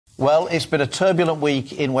Well, it's been a turbulent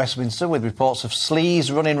week in Westminster with reports of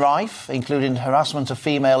sleaze running rife, including harassment of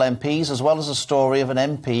female MPs, as well as a story of an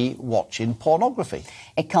MP watching pornography.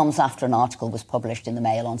 It comes after an article was published in the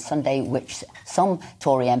Mail on Sunday, which some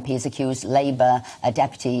Tory MPs accused Labour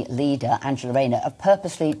Deputy Leader Angela Rayner of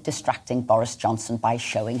purposely distracting Boris Johnson by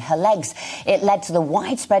showing her legs. It led to the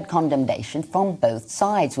widespread condemnation from both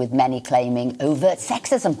sides, with many claiming overt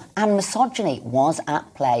sexism and misogyny was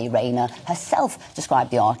at play. Rayner herself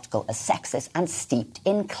described the article as sexist and steeped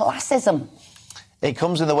in classism. It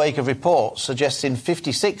comes in the wake of reports suggesting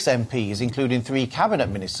 56 MPs, including 3 cabinet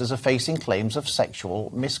ministers, are facing claims of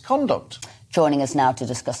sexual misconduct. Joining us now to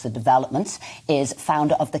discuss the developments is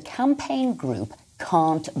founder of the campaign group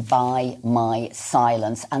Can't Buy My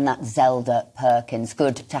Silence, and that's Zelda Perkins.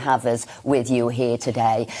 Good to have us with you here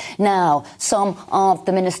today. Now, some of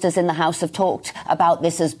the ministers in the House have talked about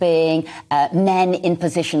this as being men in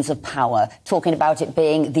positions of power, talking about it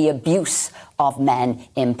being the abuse of men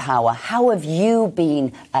in power. How have you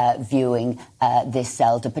been viewing this,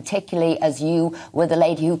 Zelda, particularly as you were the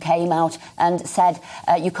lady who came out and said,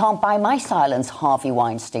 you can't buy my silence, Harvey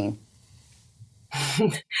Weinstein?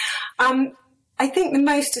 I think the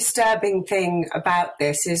most disturbing thing about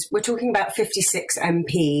this is we're talking about 56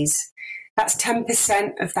 MPs. That's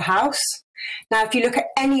 10% of the House. Now, if you look at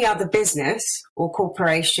any other business or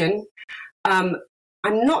corporation,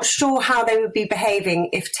 I'm not sure how they would be behaving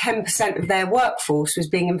if 10% of their workforce was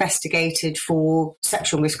being investigated for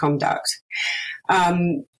sexual misconduct.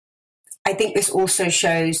 I think this also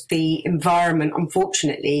shows the environment,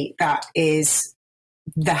 unfortunately, that is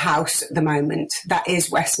the House at the moment, that is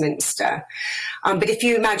Westminster. But if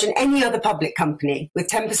you imagine any other public company with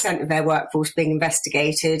 10% of their workforce being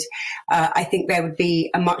investigated, I think there would be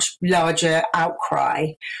a much larger outcry.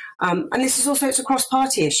 And this is also, it's a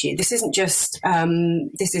cross-party issue. This isn't just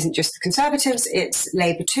the Conservatives, it's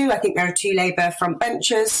Labour too. I think there are 2 Labour front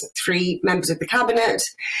benchers, 3 members of the cabinet,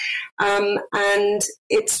 and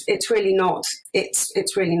it's really not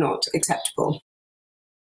acceptable.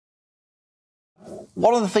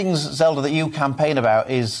 One of the things, Zelda, that you campaign about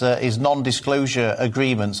is non-disclosure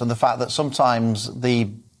agreements, and the fact that sometimes the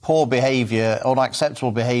poor behaviour,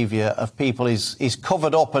 unacceptable behaviour of people is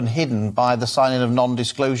covered up and hidden by the signing of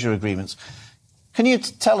non-disclosure agreements. Can you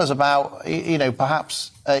tell us about, perhaps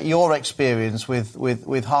your experience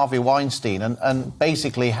with Harvey Weinstein and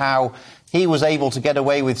basically how he was able to get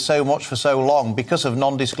away with so much for so long because of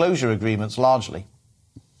non-disclosure agreements largely?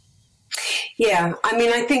 Yeah, I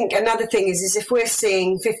mean, I think another thing is if we're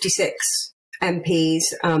seeing 56 MPs,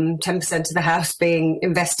 10% of the House being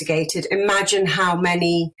investigated, imagine how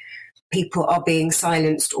many people are being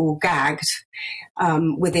silenced or gagged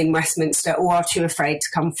within Westminster or are too afraid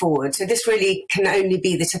to come forward. So this really can only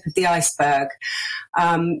be the tip of the iceberg.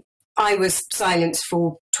 I was silenced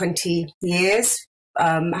for 20 years,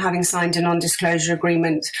 having signed a non-disclosure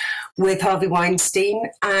agreement with Harvey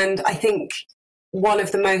Weinstein, and I think one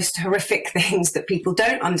of the most horrific things that people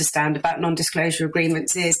don't understand about non-disclosure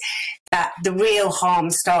agreements is that the real harm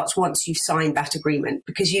starts once you've signed that agreement,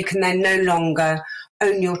 because you can then no longer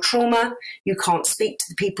own your trauma. You can't speak to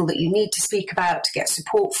the people that you need to speak about to get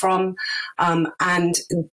support from.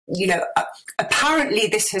 Apparently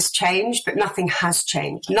this has changed, but nothing has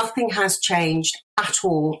changed. Nothing has changed at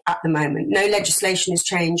all at the moment. No legislation has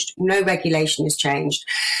changed. No regulation has changed.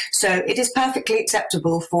 So it is perfectly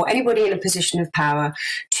acceptable for anybody in a position of power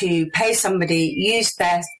to pay somebody,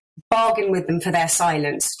 bargain with them for their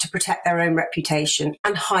silence to protect their own reputation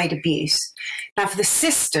and hide abuse. Now, for the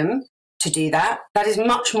system to do that, that is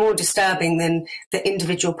much more disturbing than the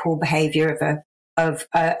individual poor behaviour of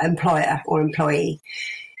an employer or employee.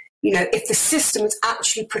 If the system is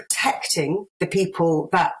actually protecting the people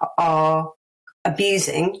that are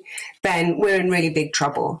abusing, then we're in really big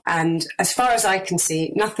trouble. And as far as I can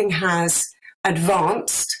see, nothing has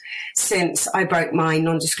advanced since I broke my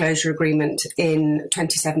non-disclosure agreement in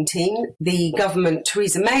 2017. The government,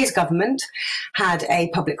 Theresa May's government, had a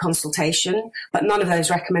public consultation, but none of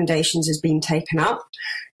those recommendations has been taken up.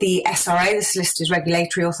 The SRA, the Solicitors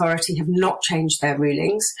Regulatory Authority, have not changed their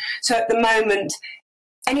rulings. So at the moment,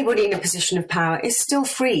 anybody in a position of power is still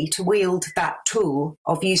free to wield that tool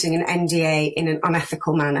of using an NDA in an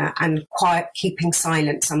unethical manner and keeping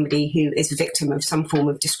silent somebody who is a victim of some form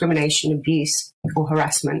of discrimination, abuse or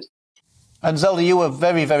harassment. And Zelda, you were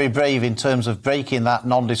very, very brave in terms of breaking that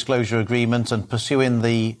non-disclosure agreement and pursuing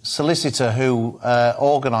the solicitor who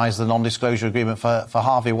organised the non-disclosure agreement for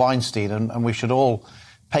Harvey Weinstein. And we should all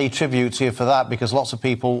pay tribute to you for that, because lots of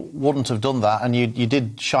people wouldn't have done that, and you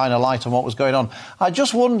did shine a light on what was going on. I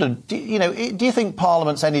just wondered, do you think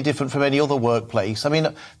Parliament's any different from any other workplace? I mean,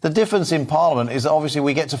 the difference in Parliament is that obviously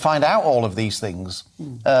we get to find out all of these things.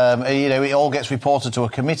 It all gets reported to a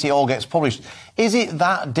committee, it all gets published. Is it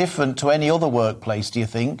that different to any other workplace, do you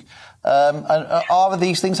think? And are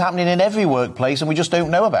these things happening in every workplace and we just don't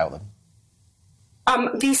know about them?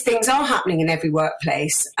 These things are happening in every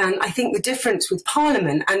workplace, and I think the difference with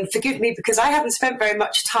Parliament, and forgive me because I haven't spent very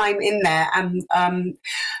much time in there,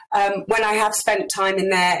 when I have spent time in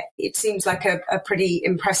there, it seems like a pretty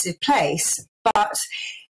impressive place. But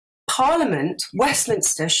Parliament,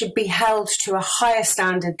 Westminster, should be held to a higher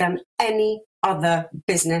standard than any other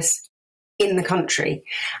business in the country,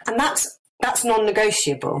 and that's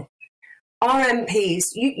non-negotiable. Our MPs,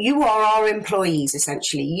 you are our employees,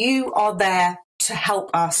 essentially. You are there to help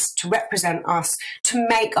us, to represent us, to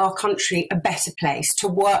make our country a better place, to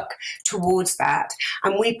work towards that.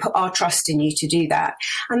 And we put our trust in you to do that.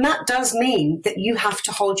 And that does mean that you have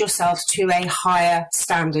to hold yourselves to a higher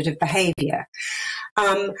standard of behaviour.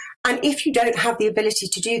 And if you don't have the ability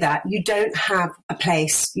to do that, you don't have a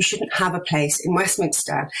place, you shouldn't have a place in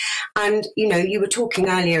Westminster. And, you were talking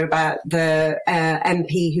earlier about the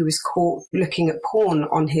MP who was caught looking at porn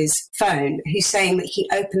on his phone, who's saying that he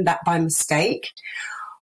opened that by mistake.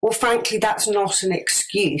 Well, frankly, that's not an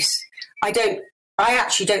excuse. I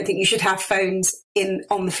actually don't think you should have phones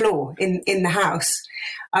on the floor in the House.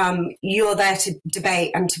 You're there to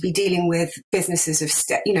debate and to be dealing with business of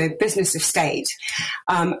state.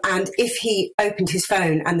 And if he opened his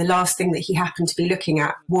phone and the last thing that he happened to be looking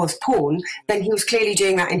at was porn, then he was clearly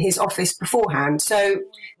doing that in his office beforehand. So,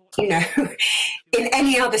 in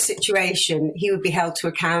any other situation, he would be held to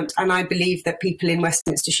account. And I believe that people in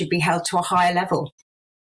Westminster should be held to a higher level.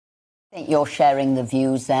 I think you're sharing the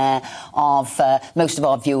views there of most of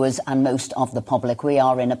our viewers and most of the public. We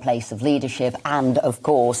are in a place of leadership, and of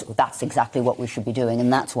course that's exactly what we should be doing,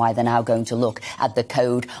 and that's why they're now going to look at the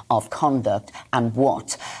code of conduct and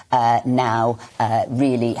what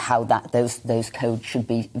really how those codes should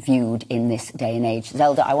be viewed in this day and age.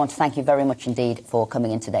 Zelda, I want to thank you very much indeed for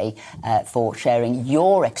coming in today, for sharing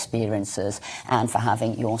your experiences and for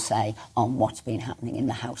having your say on what's been happening in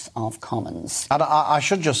the House of Commons. And I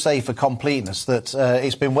should just say for completeness that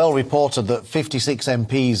it's been well reported that 56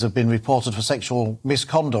 MPs have been reported for sexual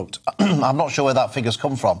misconduct. I'm not sure where that figure's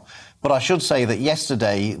come from, but I should say that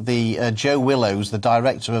yesterday the Joe Willows, the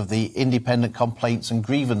director of the Independent Complaints and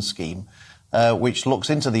Grievance Scheme, which looks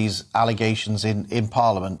into these allegations in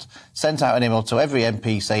Parliament, sent out an email to every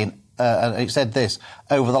MP saying, and it said this: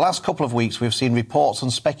 over the last couple of weeks we've seen reports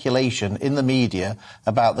and speculation in the media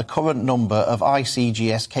about the current number of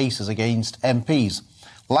ICGS cases against MPs.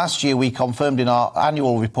 Last year, we confirmed in our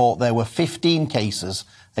annual report there were 15 cases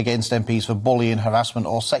against MPs for bullying, harassment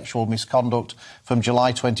or sexual misconduct from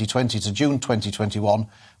July 2020 to June 2021.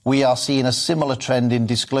 We are seeing a similar trend in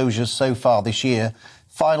disclosures so far this year.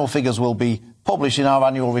 Final figures will be published in our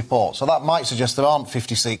annual report. So that might suggest there aren't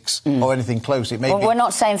 56 or anything close. It may be... We're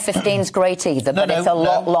not saying 15's great either, but it's a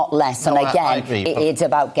lot less. And again, it's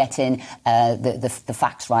about getting the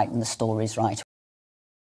facts right and the stories right.